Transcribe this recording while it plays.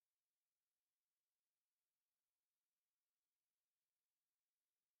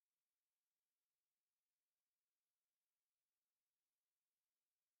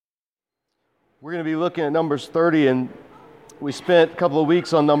We're going to be looking at Numbers 30, and we spent a couple of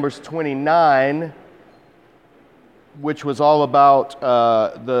weeks on Numbers 29, which was all about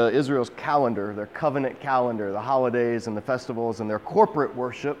the Israel's calendar, their covenant calendar, the holidays and the festivals and their corporate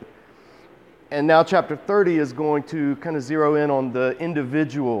worship. And now chapter 30 is going to kind of zero in on the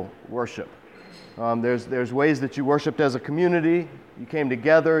individual worship. There's ways that you worshiped as a community. You came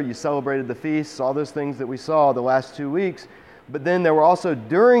together, you celebrated the feasts, all those things that we saw the last 2 weeks. But then there were also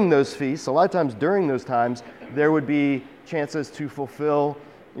during those feasts, a lot of times during those times, there would be chances to fulfill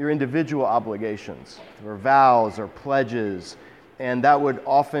your individual obligations, or vows, or pledges, and that would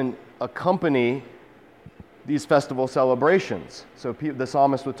often accompany these festival celebrations. So the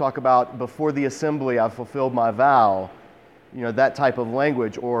psalmist would talk about, before the assembly I've fulfilled my vow, that type of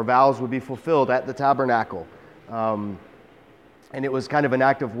language, or vows would be fulfilled at the tabernacle. And it was kind of an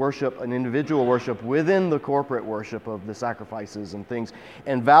act of worship, an individual worship within the corporate worship of the sacrifices and things.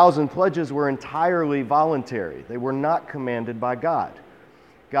 And vows and pledges were entirely voluntary. They were not commanded by God.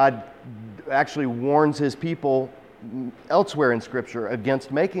 God actually warns his people elsewhere in Scripture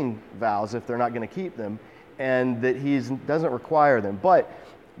against making vows if they're not going to keep them, and that he doesn't require them. But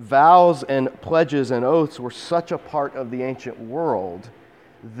vows and pledges and oaths were such a part of the ancient world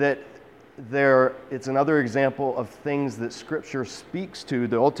that it's another example of things that Scripture speaks to,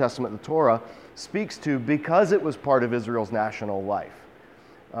 the Old Testament, the Torah, speaks to because it was part of Israel's national life.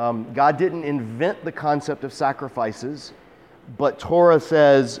 God didn't invent the concept of sacrifices, but Torah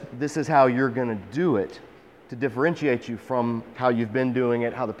says this is how you're going to do it to differentiate you from how you've been doing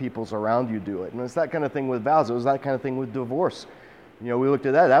it, how the peoples around you do it. And it's that kind of thing with vows. It was that kind of thing with divorce. We looked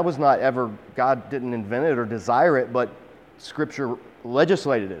at that. That was not ever, God didn't invent it or desire it, but Scripture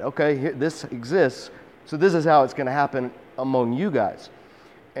legislated it. Okay, this exists, so this is how it's going to happen among you guys.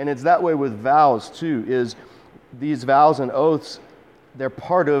 And it's that way with vows too, is these vows and oaths, they're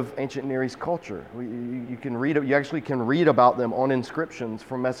part of ancient Near East culture. You actually can read about them on inscriptions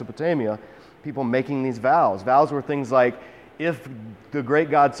from Mesopotamia, people making these vows. Vows were things like, if the great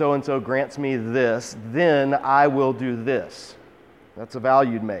God so-and-so grants me this, then I will do this. That's a vow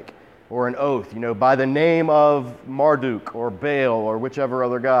you'd make. Or an oath, by the name of Marduk or Baal or whichever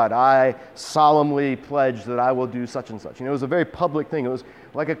other god, I solemnly pledge that I will do such and such. It was a very public thing. It was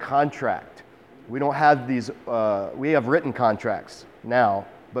like a contract. We don't have these, we have written contracts now,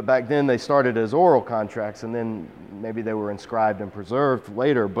 but back then they started as oral contracts, and then maybe they were inscribed and preserved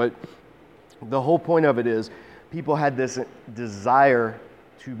later. But the whole point of it is people had this desire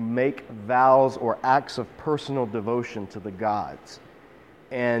to make vows or acts of personal devotion to the gods.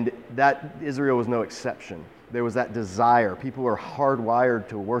 And that Israel was no exception. There was that desire. People are hardwired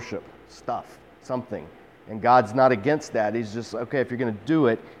to worship stuff, something. And God's not against that. He's just, okay, if you're going to do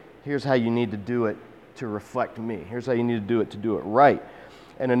it, here's how you need to do it to reflect me. Here's how you need to do it right.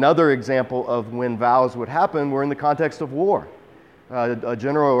 And another example of when vows would happen were in the context of war. A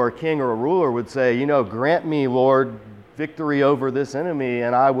general or a king or a ruler would say, grant me, Lord, victory over this enemy,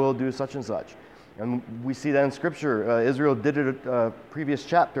 and I will do such and such. And we see that in Scripture. Israel did it previous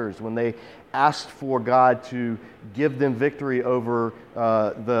chapters when they asked for God to give them victory over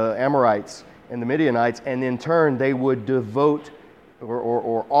the Amorites and the Midianites, and in turn they would devote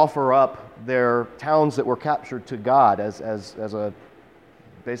or offer up their towns that were captured to God as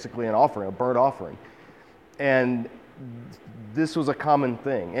basically an offering, a burnt offering. And this was a common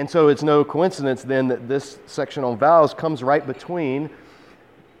thing. And so it's no coincidence then that this section on vows comes right between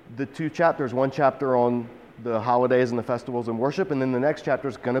the two chapters, one chapter on the holidays and the festivals and worship, and then the next chapter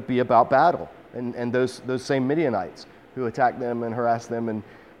is going to be about battle and those same Midianites who attacked them and harassed them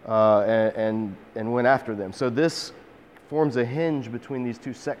and went after them. So this forms a hinge between these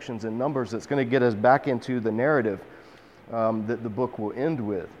two sections in Numbers that's going to get us back into the narrative that the book will end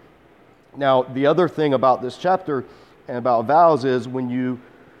with. Now, the other thing about this chapter and about vows is when you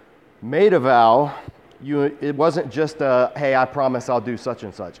made a vow, it wasn't just hey, I promise I'll do such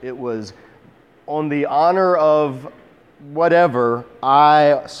and such. It was on the honor of whatever,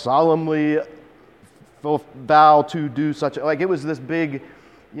 I solemnly vow to do such. Like it was this big,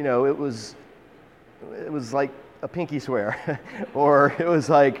 it was like a pinky swear, or it was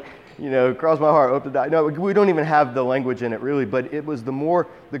like, cross my heart, hope to die. No, we don't even have the language in it really, but it was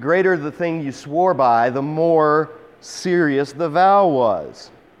the greater the thing you swore by, the more serious the vow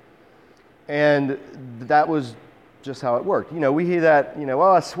was. And that was just how it worked. We hear that,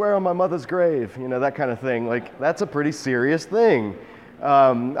 I swear on my mother's grave, that kind of thing. Like, that's a pretty serious thing.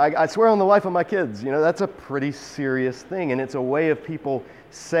 I swear on the life of my kids, that's a pretty serious thing. And it's a way of people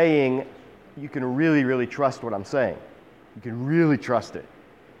saying, you can really, really trust what I'm saying. You can really trust it.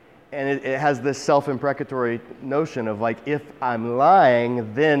 And it has this self-imprecatory notion of like, if I'm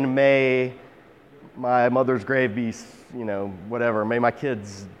lying, then may my mother's grave be, whatever. May my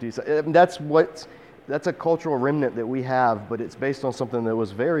kids do so. That's a cultural remnant that we have, but it's based on something that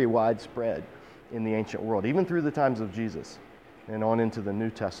was very widespread in the ancient world, even through the times of Jesus and on into the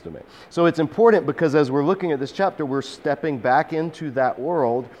New Testament. So it's important because as we're looking at this chapter, we're stepping back into that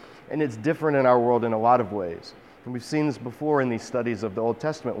world, and it's different in our world in a lot of ways. And we've seen this before in these studies of the Old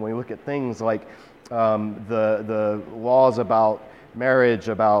Testament when we look at things like the laws about marriage,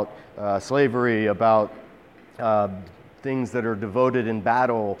 about slavery, about things that are devoted in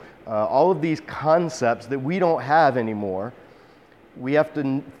battle, all of these concepts that we don't have anymore. We have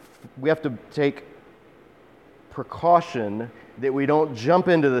to take precaution that we don't jump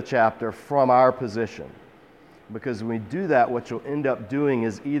into the chapter from our position. Because when we do that, what you'll end up doing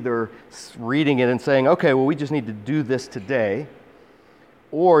is either reading it and saying, okay, well, we just need to do this today,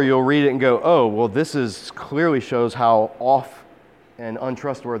 or you'll read it and go, oh, well, this clearly shows how off and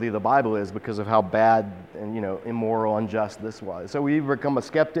untrustworthy the Bible is because of how bad and immoral, unjust this was. So we either become a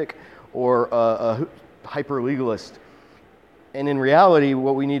skeptic or a hyper-legalist. And in reality,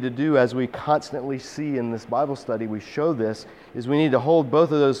 what we need to do, as we constantly see in this Bible study, we show this, is we need to hold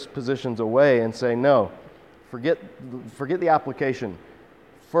both of those positions away and say, no, forget the application.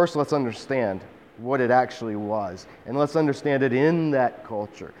 First, let's understand what it actually was, and let's understand it in that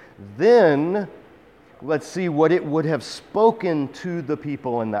culture. Then, let's see what it would have spoken to the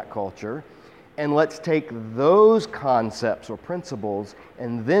people in that culture, and let's take those concepts or principles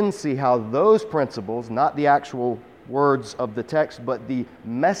and then see how those principles, not the actual words of the text, but the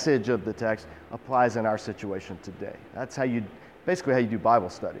message of the text applies in our situation today. That's basically how you do Bible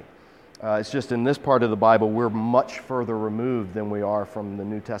study. It's just in this part of the Bible, we're much further removed than we are from the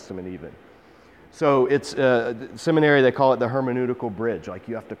New Testament even. So it's seminary, they call it the hermeneutical bridge. Like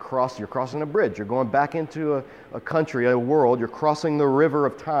you're crossing a bridge. You're going back into a country, a world. You're crossing the river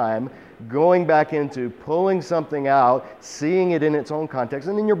of time, going back into, pulling something out, seeing it in its own context,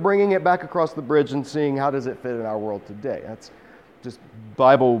 and then you're bringing it back across the bridge and seeing how does it fit in our world today. That's just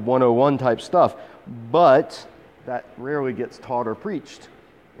Bible 101 type stuff. But that rarely gets taught or preached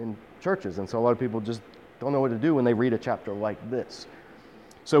in churches, and so a lot of people just don't know what to do when they read a chapter like this.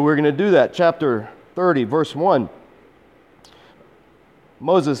 So we're going to do that. Chapter 30, verse 1.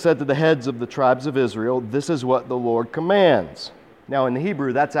 Moses said to the heads of the tribes of Israel, "This is what the Lord commands." Now in the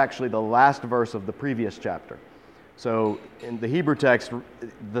Hebrew, that's actually the last verse of the previous chapter. So in the Hebrew text,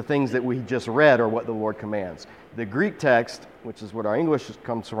 the things that we just read are what the Lord commands. The Greek text, which is what our English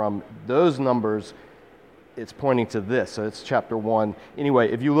comes from, those numbers, it's pointing to this. So it's chapter 1.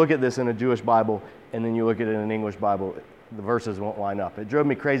 Anyway, if you look at this in a Jewish Bible and then you look at it in an English Bible, the verses won't line up. It drove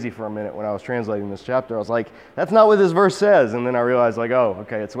me crazy for a minute when I was translating this chapter. I was like, that's not what this verse says. And then I realized, oh,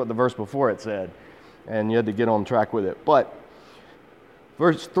 okay, it's what the verse before it said. And you had to get on track with it. But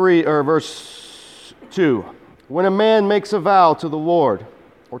verse 2, when a man makes a vow to the Lord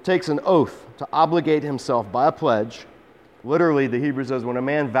or takes an oath to obligate himself by a pledge, literally the Hebrew says when a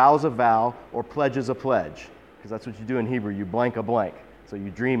man vows a vow or pledges a pledge, because that's what you do in Hebrew, you blank a blank. So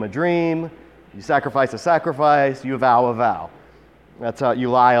you dream a dream, you sacrifice a sacrifice, you vow a vow. That's how you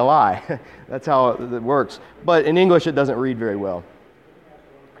lie a lie. That's how it works. But in English, it doesn't read very well.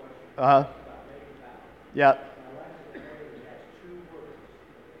 Yeah.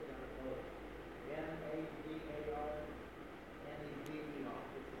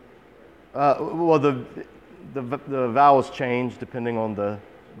 Well, the vowels change depending on the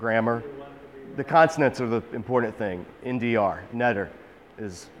grammar. The consonants are the important thing. NDR, netter,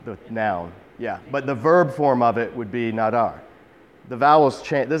 is the noun. Yeah, but the verb form of it would be nadar. The vowels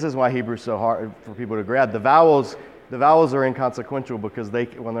change. This is why Hebrew is so hard for people to grab. The vowels are inconsequential because they're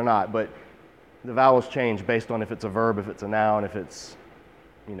not, but the vowels change based on if it's a verb, if it's a noun, if it's,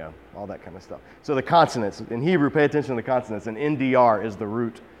 all that kind of stuff. So the consonants, in Hebrew, pay attention to the consonants, and NDR is the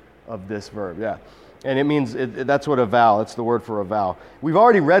root of this verb, yeah. And it means, that's what a vow, that's the word for a vow. We've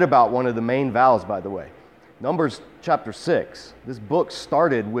already read about one of the main vows, by the way. Numbers chapter 6. This book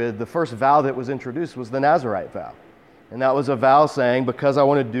started with the first vow that was introduced was the Nazirite vow. And that was a vow saying, because I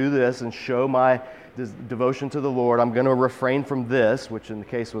want to do this and show my devotion to the Lord, I'm going to refrain from this, which in the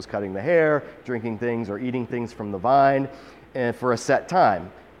case was cutting the hair, drinking things, or eating things from the vine, and for a set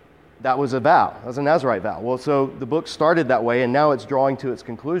time. That was a vow. That was a Nazirite vow. Well, so the book started that way, and now it's drawing to its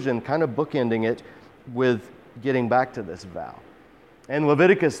conclusion, kind of bookending it with getting back to this vow. And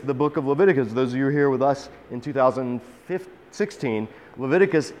Leviticus, the book of Leviticus, those of you who are here with us in 2016,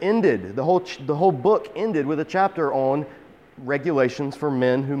 Leviticus ended, the whole book ended with a chapter on regulations for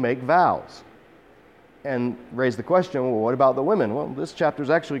men who make vows. And raised the question, well, what about the women? Well, this chapter is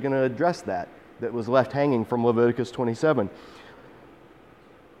actually going to address that was left hanging from Leviticus 27.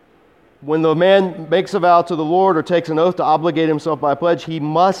 when the man makes a vow to the Lord or takes an oath to obligate himself by a pledge, he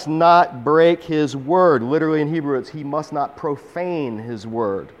must not break his word. Literally in Hebrew, it's he must not profane his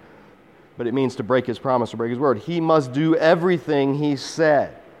word. But it means to break his promise or break his word. He must do everything he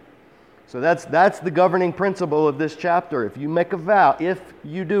said. So that's the governing principle of this chapter. If you make a vow, if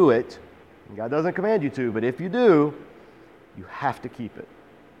you do it, and God doesn't command you to, but if you do, you have to keep it.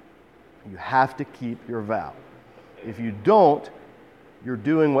 You have to keep your vow. If you don't, you're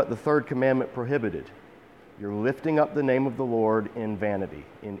doing what the third commandment prohibited. You're lifting up the name of the Lord in vanity,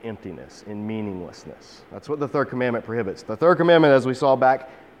 in emptiness, in meaninglessness. That's what the third commandment prohibits. The third commandment, as we saw back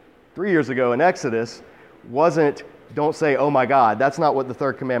 3 years ago in Exodus, wasn't don't say, oh my God. That's not what the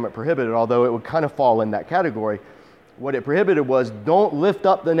third commandment prohibited, although it would kind of fall in that category. What it prohibited was don't lift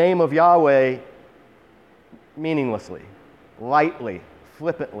up the name of Yahweh meaninglessly, lightly,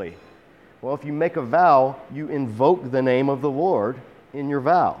 flippantly. Well, if you make a vow, you invoke the name of the Lord in your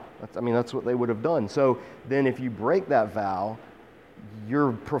vow. That's what they would have done. So then if you break that vow,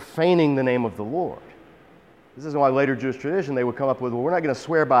 you're profaning the name of the Lord. This is why later Jewish tradition, they would come up with, well, we're not going to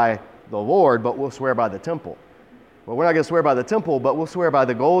swear by the Lord, but we'll swear by the temple. Well, we're not going to swear by the temple, but we'll swear by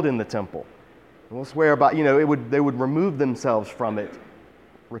the gold in the temple. And we'll swear by, they would remove themselves from it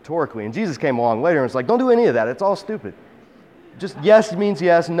rhetorically. And Jesus came along later and was like, don't do any of that. It's all stupid. Just yes means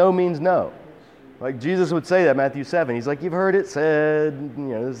yes, no means no. Like Jesus would say that, Matthew 7. He's like, you've heard it said,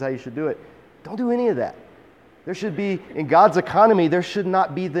 this is how you should do it. Don't do any of that. There should be, in God's economy, there should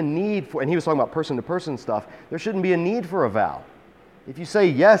not be the need for, and he was talking about person-to-person stuff, there shouldn't be a need for a vow. If you say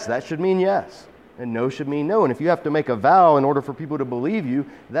yes, that should mean yes, and no should mean no. And if you have to make a vow in order for people to believe you,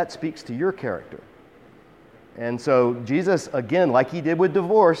 that speaks to your character. And so Jesus, again, like he did with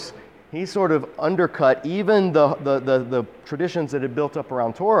divorce, he sort of undercut even the traditions that had built up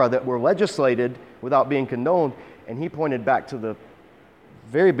around Torah that were legislated without being condoned, and he pointed back to the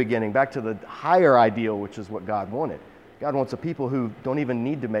very beginning, back to the higher ideal, which is what God wanted. God wants a people who don't even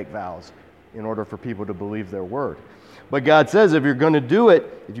need to make vows in order for people to believe their word. But God says if you're going to do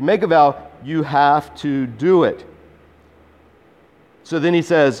it, if you make a vow, you have to do it. So then he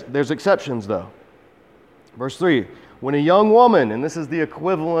says, there's exceptions though. Verse 3, when a young woman, and this is the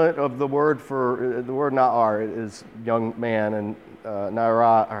equivalent of the word na'ar is young man, and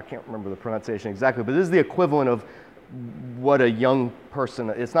na'ara, I can't remember the pronunciation exactly, but this is the equivalent of what a young person,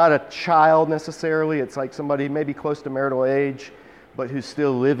 it's not a child necessarily, it's like somebody maybe close to marital age, but who's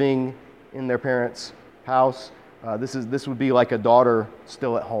still living in their parents' house. This would be like a daughter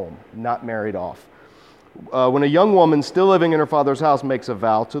still at home, not married off. When a young woman still living in her father's house makes a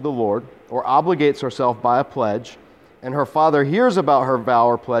vow to the Lord or obligates herself by a pledge, and her father hears about her vow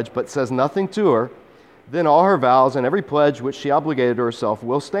or pledge but says nothing to her, then all her vows and every pledge which she obligated to herself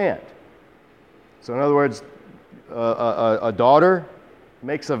will stand. So in other words, a daughter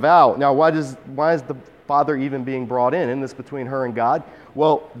makes a vow. Now, why is the father even being brought in? Isn't this between her and God?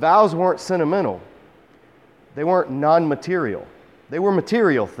 Well, vows weren't sentimental. They weren't non-material. They were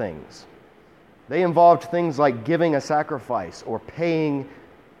material things. They involved things like giving a sacrifice or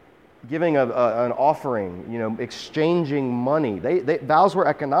giving an offering, exchanging money. Vows were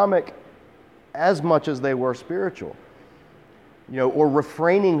economic as much as they were spiritual. Or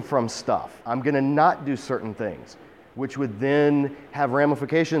refraining from stuff. I'm going to not do certain things, which would then have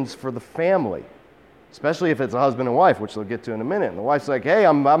ramifications for the family, especially if it's a husband and wife, which they'll get to in a minute. And the wife's like, hey,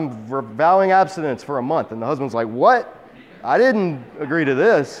 I'm vowing abstinence for a month. And the husband's like, what? I didn't agree to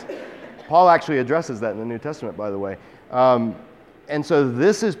this. Paul actually addresses that in the New Testament, by the way. And so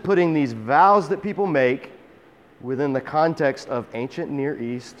this is putting these vows that people make within the context of ancient Near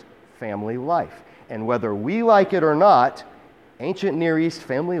East family life. And whether we like it or not, ancient Near East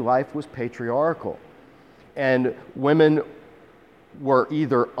family life was patriarchal. And women were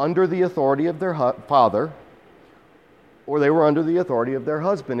either under the authority of their father or they were under the authority of their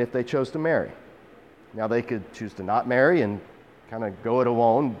husband if they chose to marry. Now they could choose to not marry and kind of go it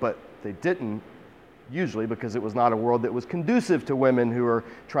alone, but they didn't usually because it was not a world that was conducive to women who are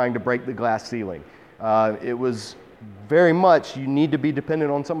trying to break the glass ceiling. It was very much you need to be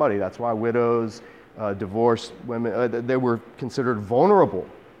dependent on somebody. That's why widows, divorced women, they were considered vulnerable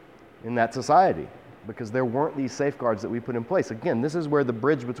in that society because there weren't these safeguards that we put in place. Again, this is where the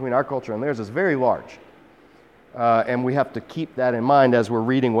bridge between our culture and theirs is very large. And we have to keep that in mind as we're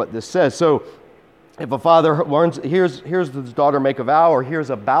reading what this says. So if a father hears his daughter make a vow or hears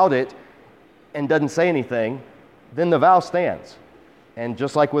about it and doesn't say anything, then the vow stands. And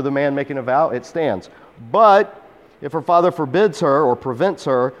just like with a man making a vow, it stands. But if her father forbids her or prevents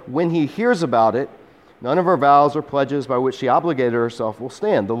her when he hears about it, none of her vows or pledges by which she obligated herself will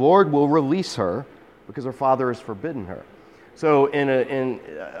stand. The Lord will release her because her father has forbidden her. So in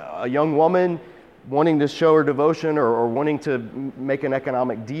a young woman wanting to show her devotion or wanting to make an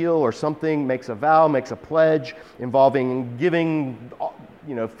economic deal or something, makes a vow, makes a pledge involving giving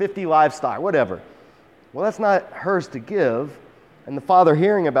 50 livestock, whatever. Well, that's not hers to give. And the father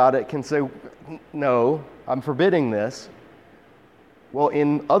hearing about it can say, no, I'm forbidding this. Well,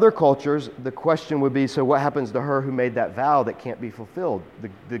 in other cultures, the question would be, so what happens to her who made that vow that can't be fulfilled?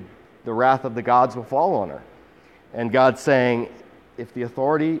 The wrath of the gods will fall on her. And God's saying, if the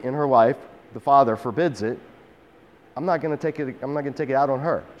authority in her life, the father, forbids it, I'm not going to take it out on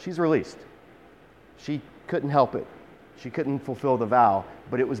her. She's released. She couldn't help it. She couldn't fulfill the vow,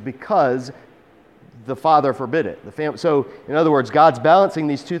 but it was because the father forbid it. So, in other words, God's balancing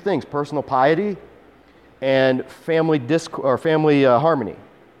these two things: personal piety and family harmony,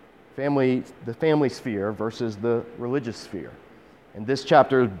 the family sphere versus the religious sphere. And this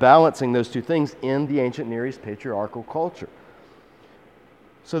chapter is balancing those two things in the ancient Near East patriarchal culture.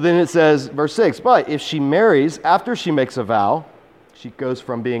 So then it says, verse 6, but if she marries after she makes a vow, she goes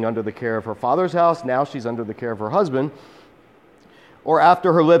from being under the care of her father's house, now she's under the care of her husband, or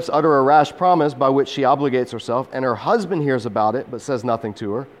after her lips utter a rash promise by which she obligates herself, and her husband hears about it but says nothing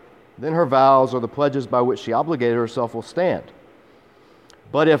to her, then her vows or the pledges by which she obligated herself will stand.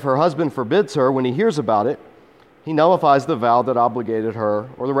 But if her husband forbids her when he hears about it, he nullifies the vow that obligated her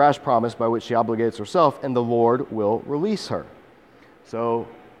or the rash promise by which she obligates herself, and the Lord will release her. So,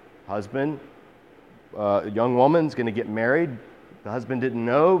 husband, a young woman's going to get married. The husband didn't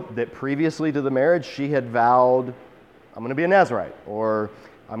know that previously to the marriage she had vowed, I'm going to be a Nazirite, or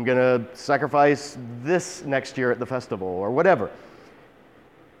I'm going to sacrifice this next year at the festival, or whatever.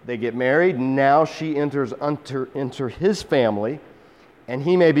 They get married. Now she enters into his family, and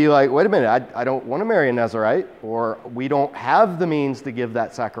he may be like, wait a minute, I don't want to marry a Nazirite, or we don't have the means to give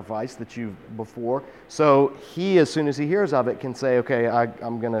that sacrifice that you've before. So he, as soon as he hears of it, can say, okay,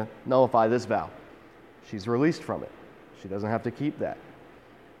 I'm going to nullify this vow. She's released from it. She doesn't have to keep that.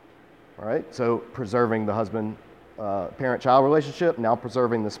 All right, so preserving the husband parent-child relationship, now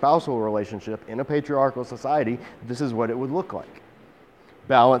preserving the spousal relationship in a patriarchal society, this is what it would look like.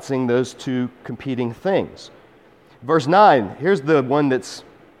 Balancing those two competing things. Verse 9, here's the one that's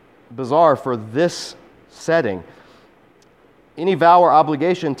bizarre for this setting. Any vow or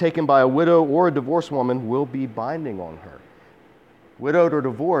obligation taken by a widow or a divorced woman will be binding on her. Widowed or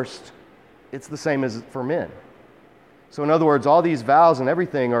divorced, it's the same as for men. So in other words, all these vows and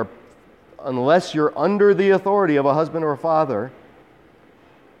everything are, unless you're under the authority of a husband or a father,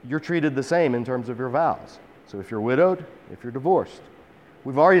 you're treated the same in terms of your vows. So if you're widowed, if you're divorced.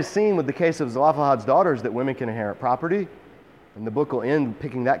 We've already seen with the case of Zelophehad's daughters that women can inherit property, and the book will end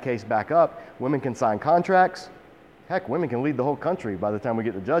picking that case back up. Women can sign contracts. Heck, women can lead the whole country by the time we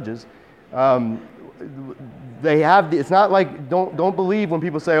get to Judges. It's not like, don't believe when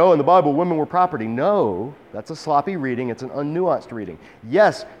people say, oh, in the Bible, women were property. No, that's a sloppy reading. It's an unnuanced reading.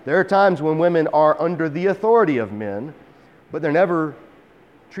 Yes, there are times when women are under the authority of men, but they're never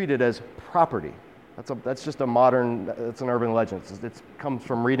treated as property. That's just it's an urban legend. It comes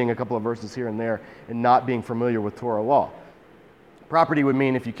from reading a couple of verses here and there and not being familiar with Torah law. Property would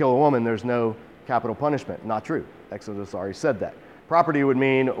mean if you kill a woman, there's no capital punishment. Not true. Exodus already said that. Property would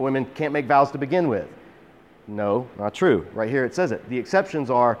mean women can't make vows to begin with. No, not true. Right here it says it. The exceptions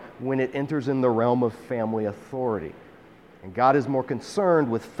are when it enters in the realm of family authority. And God is more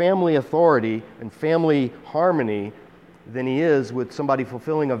concerned with family authority and family harmony than he is with somebody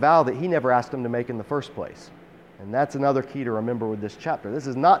fulfilling a vow that he never asked them to make in the first place. And that's another key to remember with this chapter. This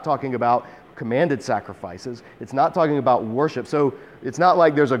is not talking about commanded sacrifices. It's not talking about worship. So it's not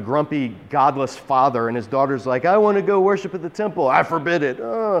like there's a grumpy, godless father and his daughter's like, I want to go worship at the temple. I forbid it.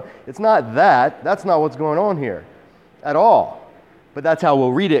 It's not that. That's not what's going on here at all. But that's how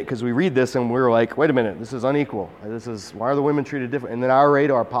we'll read it, because we read this and we're like, wait a minute, this is unequal. Why are the women treated different? And then our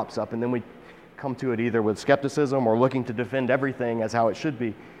radar pops up, and then we come to it either with skepticism or looking to defend everything as how it should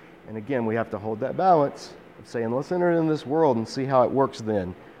be. And again, we have to hold that balance of saying, let's enter in this world and see how it works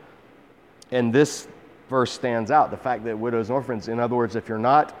then. And this verse stands out, the fact that widows and orphans, in other words, if you're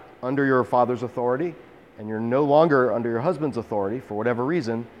not under your father's authority and you're no longer under your husband's authority for whatever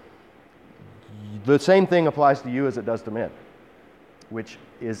reason, the same thing applies to you as it does to men, which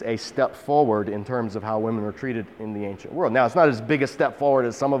is a step forward in terms of how women are treated in the ancient world. Now, it's not as big a step forward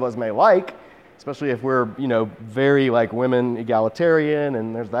as some of us may like, especially if we're, very like women egalitarian,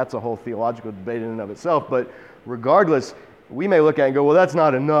 and that's a whole theological debate in and of itself. But regardless, we may look at it and go, well, that's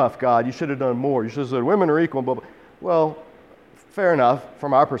not enough, God. You should have done more. You should have said women are equal. Blah, blah. Well, fair enough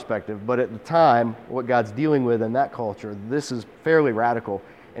from our perspective. But at the time, what God's dealing with in that culture, this is fairly radical,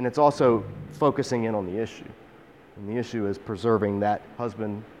 and it's also focusing in on the issue. And the issue is preserving that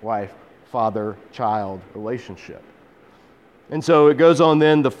husband, wife, father, child relationship. And so it goes on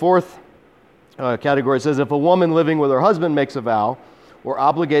then, the fourth category says, if a woman living with her husband makes a vow or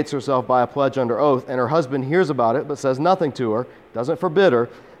obligates herself by a pledge under oath, and her husband hears about it but says nothing to her, doesn't forbid her,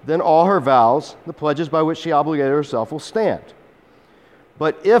 then all her vows, the pledges by which she obligated herself, will stand.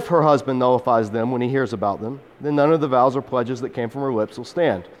 But if her husband nullifies them when he hears about them, then none of the vows or pledges that came from her lips will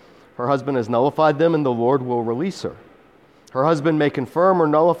stand. Her husband has nullified them, and the Lord will release her. Her husband may confirm or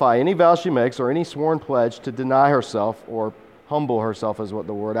nullify any vow she makes or any sworn pledge to deny herself or humble herself, is what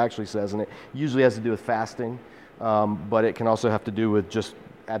the word actually says, and it usually has to do with fasting, but it can also have to do with just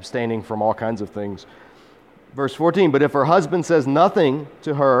abstaining from all kinds of things. Verse 14, but if her husband says nothing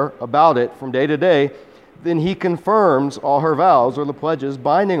to her about it from day to day, then he confirms all her vows or the pledges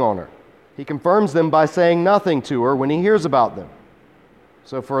binding on her. He confirms them by saying nothing to her when he hears about them.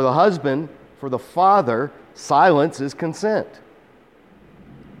 So for the husband, for the father, silence is consent.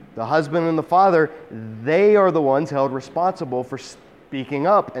 The husband and the father, they are the ones held responsible for speaking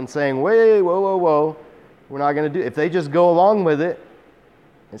up and saying, wait, whoa, we're not going to do it. If they just go along with it,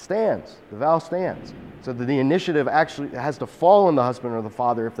 it stands. The vow stands. So that the initiative actually has to fall on the husband or the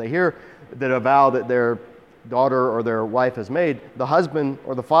father. If they hear that a vow that their daughter or their wife has made, the husband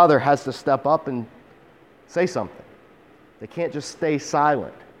or the father has to step up and say something. They can't just stay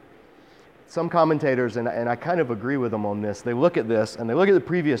silent. Some commentators, and I kind of agree with them on this, they look at this and they look at the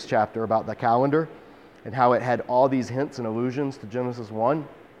previous chapter about the calendar and how it had all these hints and allusions to Genesis 1.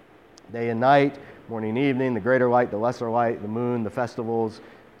 Day and night, morning and evening, the greater light, the lesser light, the moon, the festivals,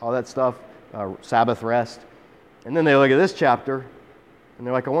 all that stuff, Sabbath rest. And then they look at this chapter and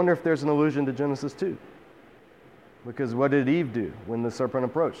they're like, I wonder if there's an allusion to Genesis 2. Because what did Eve do when the serpent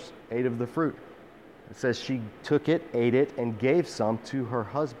approached? Ate of the fruit. It says she took it, ate it, and gave some to her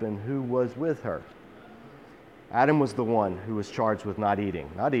husband who was with her. Adam was the one who was charged with not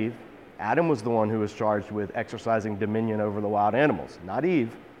eating, not Eve. Adam was the one who was charged with exercising dominion over the wild animals, not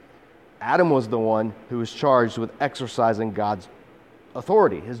Eve. Adam was the one who was charged with exercising God's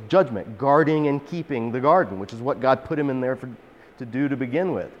authority, his judgment, guarding and keeping the garden, which is what God put him in there to do to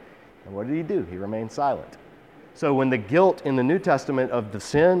begin with. And what did he do? He remained silent. So when the guilt in the New Testament of the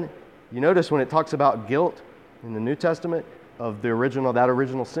sin, you notice when it talks about guilt in the New Testament of that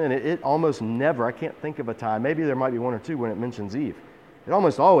original sin, it almost never, I can't think of a time, maybe there might be one or two when it mentions Eve. It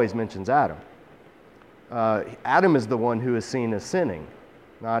almost always mentions Adam. Adam is the one who is seen as sinning.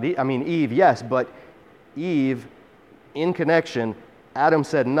 Not Eve, Eve, yes, but Eve, in connection, Adam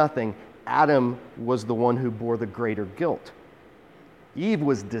said nothing. Adam was the one who bore the greater guilt. Eve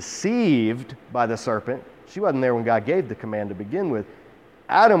was deceived by the serpent. She wasn't there when God gave the command to begin with.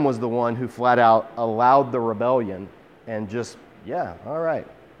 Adam was the one who flat out allowed the rebellion and just, yeah, all right,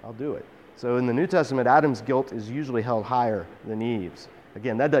 I'll do it. So in the New Testament, Adam's guilt is usually held higher than Eve's.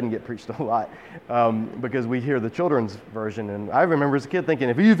 Again, that doesn't get preached a lot because we hear the children's version. And I remember as a kid thinking,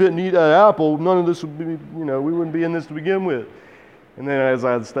 if Eve didn't eat that apple, none of this would be, we wouldn't be in this to begin with. And then as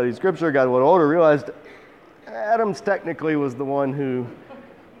I studied Scripture, got a little older, realized Adam's technically was the one who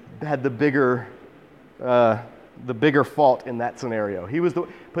had the bigger fault in that scenario.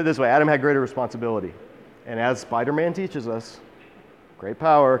 Put it this way, Adam had greater responsibility. And as Spider-Man teaches us, great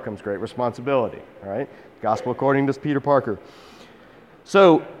power comes great responsibility, all right? Gospel according to Peter Parker.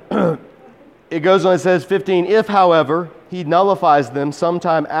 So it goes on, it says 15, if, however, he nullifies them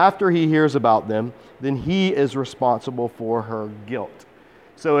sometime after he hears about them, then he is responsible for her guilt.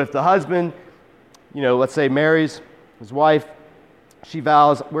 So if the husband, let's say marries his wife, she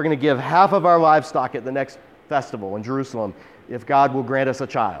vows, we're going to give half of our livestock at the next festival in Jerusalem if God will grant us a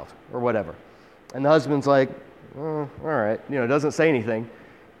child or whatever. And the husband's like, all right, doesn't say anything.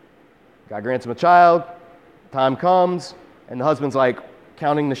 God grants him a child, time comes, and the husband's like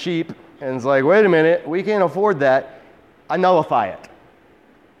counting the sheep and is like, wait a minute, we can't afford that. I nullify it.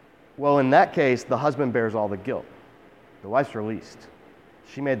 Well, in that case, the husband bears all the guilt. The wife's released.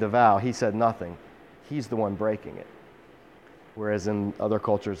 She made the vow. He said nothing. He's the one breaking it. Whereas in other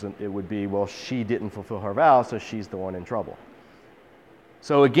cultures, it would be, well, she didn't fulfill her vow, so she's the one in trouble.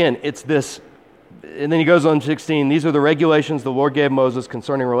 So again, it's this, and then he goes on 16, these are the regulations the Lord gave Moses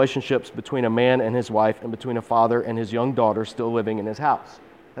concerning relationships between a man and his wife and between a father and his young daughter still living in his house.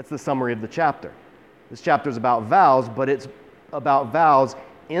 That's the summary of the chapter. This chapter is about vows, but it's about vows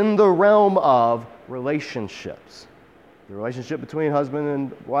in the realm of relationships. The relationship between husband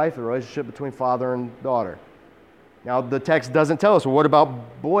and wife, the relationship between father and daughter. Now, the text doesn't tell us, well, what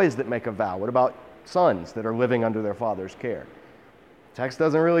about boys that make a vow? What about sons that are living under their father's care? The text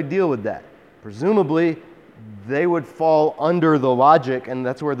doesn't really deal with that. Presumably, they would fall under the logic, and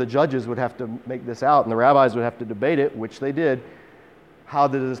that's where the judges would have to make this out, and the rabbis would have to debate it, which they did. How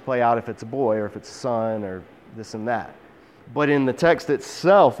does this play out if it's a boy, or if it's a son, or this and that? But in the text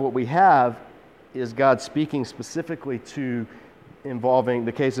itself, what we have is God speaking specifically to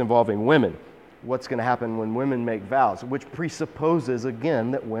the case involving women. What's going to happen when women make vows, which presupposes,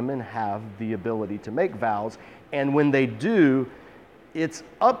 again, that women have the ability to make vows. And when they do, it's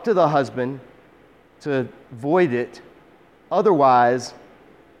up to the husband to void it. Otherwise,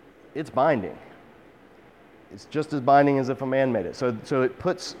 it's binding. It's just as binding as if a man made it. So it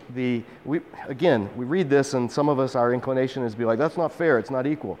puts we read this, and some of us, our inclination is to be like, that's not fair, it's not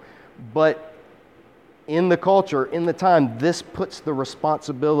equal. But in the culture, in the time, this puts the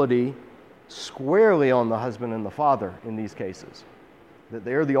responsibility squarely on the husband and the father in these cases. That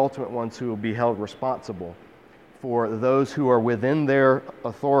they're the ultimate ones who will be held responsible for those who are within their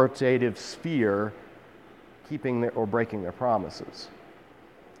authoritative sphere keeping or breaking their promises.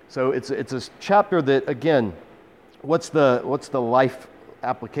 So it's a chapter that, again, what's the life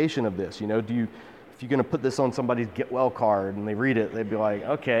application of this? You know, if you're going to put this on somebody's get well card and they read it, they'd be like,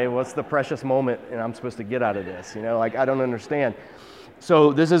 okay, what's the precious moment and I'm supposed to get out of this? You know, like, I don't understand.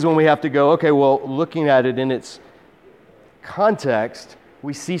 So this is when we have to go, okay, well, looking at it in its context,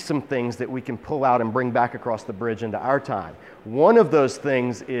 we see some things that we can pull out and bring back across the bridge into our time. One of those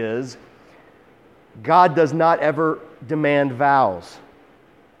things is God does not ever demand vows.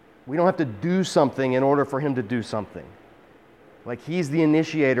 We don't have to do something in order for him to do something. Like, he's the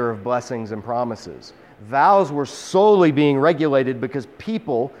initiator of blessings and promises. Vows were solely being regulated because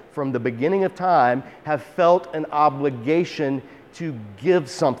people from the beginning of time have felt an obligation to give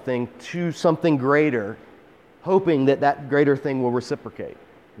something to something greater, hoping that that greater thing will reciprocate.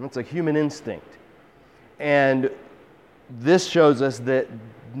 And that's a human instinct. And this shows us that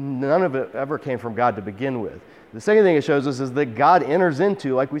none of it ever came from God to begin with. The second thing it shows us is that God enters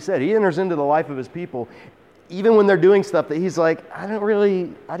into, like we said, he enters into the life of his people, even when they're doing stuff that he's like,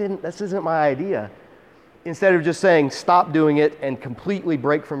 this isn't my idea. Instead of just saying, stop doing it and completely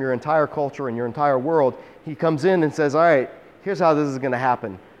break from your entire culture and your entire world, he comes in and says, all right, here's how this is going to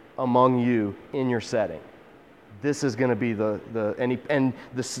happen among you in your setting. This is going to be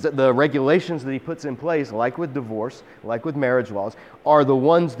the regulations that he puts in place, like with divorce, like with marriage laws, are the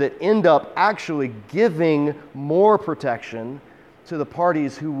ones that end up actually giving more protection to the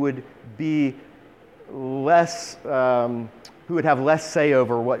parties who would be less, who would have less say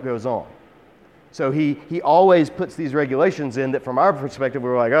over what goes on. So he always puts these regulations in that, from our perspective,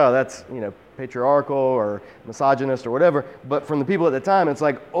 we're like, oh, that's, patriarchal or misogynist or whatever. But from the people at the time, it's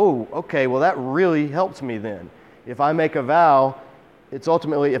like, oh, okay, well, that really helps me then. If I make a vow, it's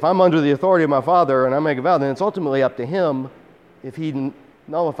ultimately, if I'm under the authority of my father and I make a vow, then it's ultimately up to him if he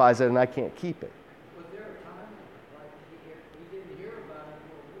nullifies it and I can't keep it. Was there a time like he didn't hear about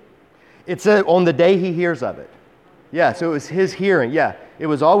it? It's on the day he hears of it. Yeah, so it was his hearing. Yeah, it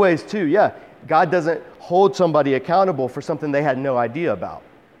was always too. Yeah, God doesn't hold somebody accountable for something they had no idea about.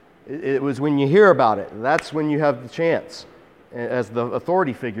 It was when you hear about it, that's when you have the chance as the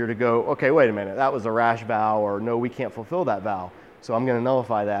authority figure to go, okay, wait a minute, that was a rash vow, or no, we can't fulfill that vow, so I'm going to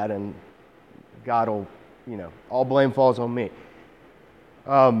nullify that, and God will, all blame falls on me.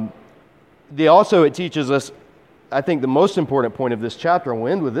 It teaches us, I think the most important point of this chapter, and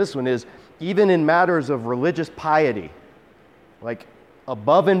we'll end with this one, is even in matters of religious piety, like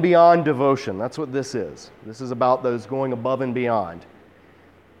above and beyond devotion, that's what this is. This is about those going above and beyond.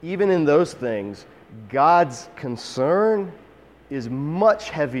 Even in those things, God's concern is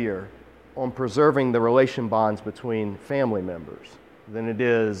much heavier on preserving the relation bonds between family members than it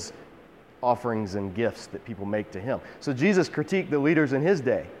is offerings and gifts that people make to him. So Jesus critiqued the leaders in his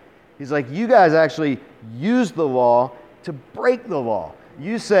day. He's like, you guys actually use the law to break the law.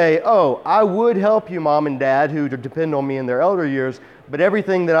 You say, oh, I would help you, mom and dad, who depend on me in their elder years, but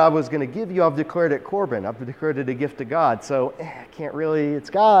everything that I was going to give you, I've declared it Corban. I've declared it a gift to God. So I can't really, it's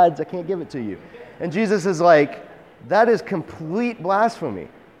God's, I can't give it to you. And Jesus is like, that is complete blasphemy.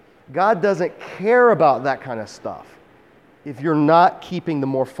 God doesn't care about that kind of stuff. If you're not keeping the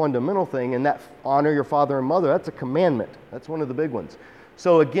more fundamental thing, and that honor your father and mother, that's a commandment. That's one of the big ones.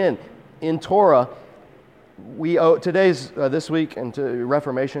 So again, in Torah, we owe today's this week and to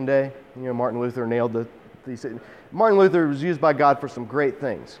Reformation Day. Martin Luther nailed the thesis. Martin Luther was used by God for some great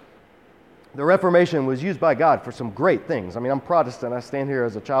things. The Reformation was used by God for some great things. I mean, I'm Protestant. I stand here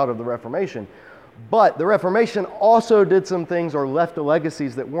as a child of the Reformation. But the Reformation also did some things or left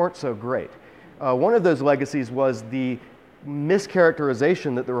legacies that weren't so great. One of those legacies was the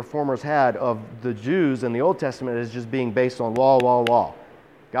mischaracterization that the Reformers had of the Jews in the Old Testament as just being based on law.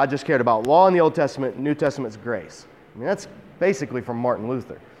 God just cared about law in the Old Testament, New Testament's grace. I mean, that's basically from Martin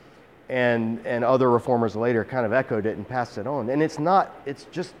Luther. And other reformers later kind of echoed it and passed it on. And it's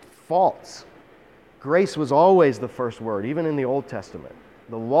just false. Grace was always the first word, even in the Old Testament.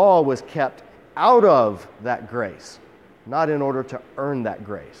 The law was kept out of that grace, not in order to earn that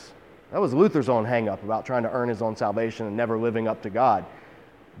grace. That was Luther's own hang-up about trying to earn his own salvation and never living up to God.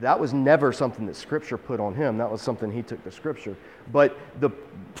 That was never something that Scripture put on him. That was something he took to Scripture. But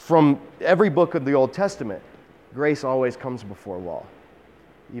from every book of the Old Testament, grace always comes before law,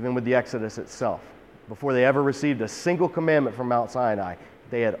 even with the Exodus itself. Before they ever received a single commandment from Mount Sinai,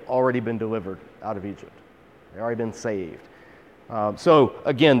 they had already been delivered out of Egypt. They had already been saved. So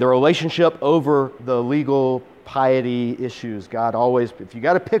again, the relationship over the legal piety issues, God always, if you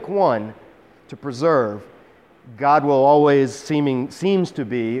got to pick one to preserve, God will always seems to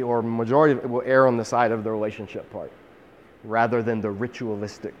be, or majority of it will err on the side of the relationship part rather than the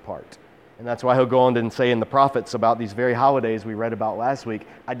ritualistic part. And that's why he'll go on and say in the prophets about these very holidays we read about last week,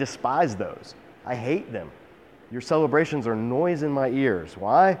 I despise those. I hate them. Your celebrations are noise in my ears.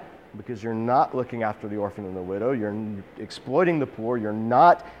 Why? Because you're not looking after the orphan and the widow. You're exploiting the poor. You're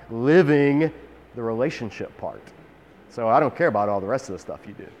not living the relationship part. So I don't care about all the rest of the stuff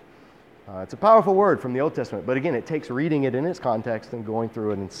you do. It's a powerful word from the Old Testament, but again, it takes reading it in its context and going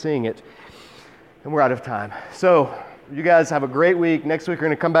through it and seeing it. And we're out of time. So you guys have a great week. Next week we're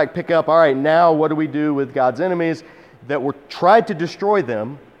going to come back, pick up, all right, now what do we do with God's enemies that were tried to destroy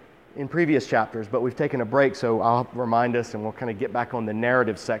them in previous chapters, but we've taken a break, so I'll remind us and we'll kind of get back on the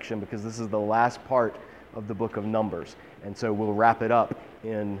narrative section because this is the last part of the book of Numbers. And so we'll wrap it up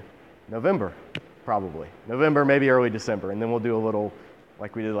in November, probably. November, maybe early December, and then we'll do a little,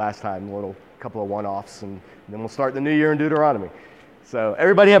 like we did last time, a little couple of one-offs, and then we'll start the new year in Deuteronomy. So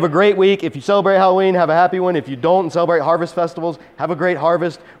everybody have a great week. If you celebrate Halloween, have a happy one. If you don't and celebrate harvest festivals, have a great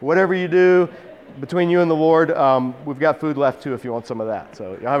harvest. Whatever you do between you and the Lord, we've got food left too if you want some of that.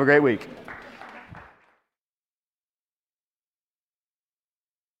 So y'all have a great week.